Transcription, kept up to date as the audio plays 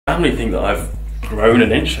randomly think that I've grown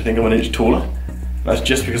an inch. I think I'm an inch taller. That's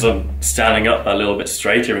just because I'm standing up a little bit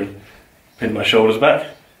straighter and pin my shoulders back.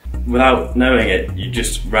 Without knowing it, you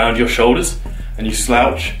just round your shoulders and you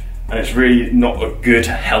slouch, and it's really not a good,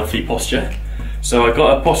 healthy posture. So I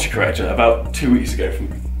got a posture corrector about 2 weeks ago from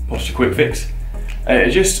Posture-QuickFix, and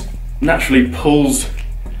it just naturally pulls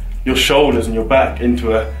your shoulders and your back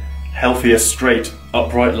into a healthier, straight,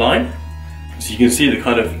 upright line. So you can see the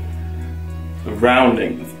kind of the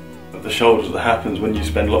rounding of the shoulders that happens when you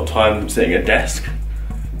spend a lot of time sitting at a desk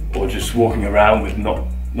or just walking around with not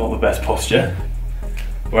the best posture.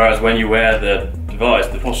 Whereas when you wear the device,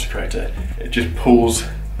 the posture corrector, it just pulls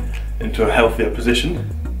into a healthier position.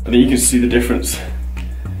 And then you can see the difference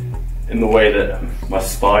in the way that my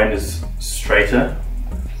spine is straighter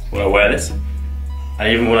when I wear this. And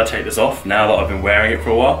even when I take this off, now that I've been wearing it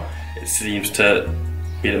for a while, it seems to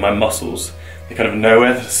be that my muscles, they kind of know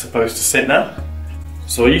where they're supposed to sit now.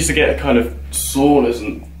 So I used to get kind of soreness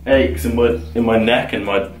and aches in my neck and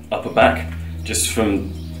my upper back just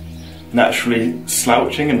from naturally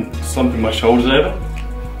slouching and slumping my shoulders over.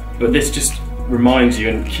 But this just reminds you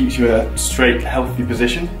and keeps you in a straight, healthy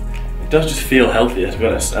position. It does just feel healthier, to be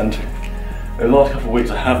honest, and over the last couple of weeks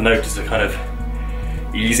I have noticed a kind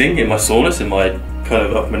of easing in my soreness in my kind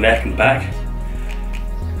of up my neck and back.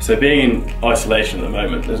 So being in isolation at the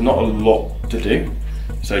moment, there's not a lot to do.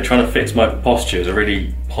 So trying to fix my posture is a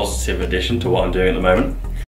really positive addition to what I'm doing at the moment.